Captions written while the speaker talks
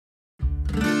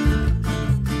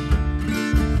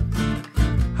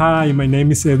Hi, my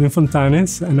name is Edwin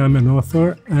Fontánez, and I'm an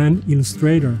author and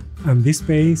illustrator. And this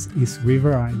space is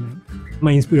River Island.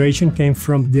 My inspiration came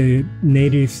from the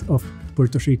natives of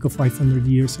Puerto Rico 500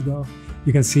 years ago.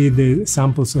 You can see the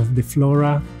samples of the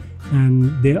flora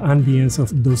and the ambience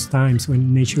of those times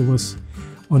when nature was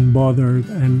unbothered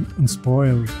and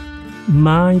unspoiled.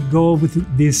 My goal with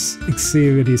this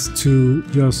exhibit is to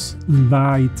just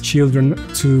invite children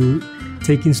to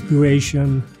take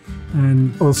inspiration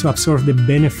and also absorb the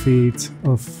benefit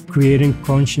of creating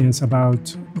conscience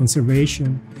about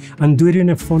conservation and do it in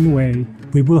a fun way.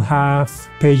 We will have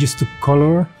pages to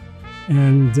color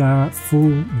and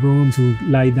full room to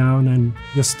lie down and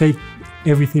just take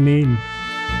everything in.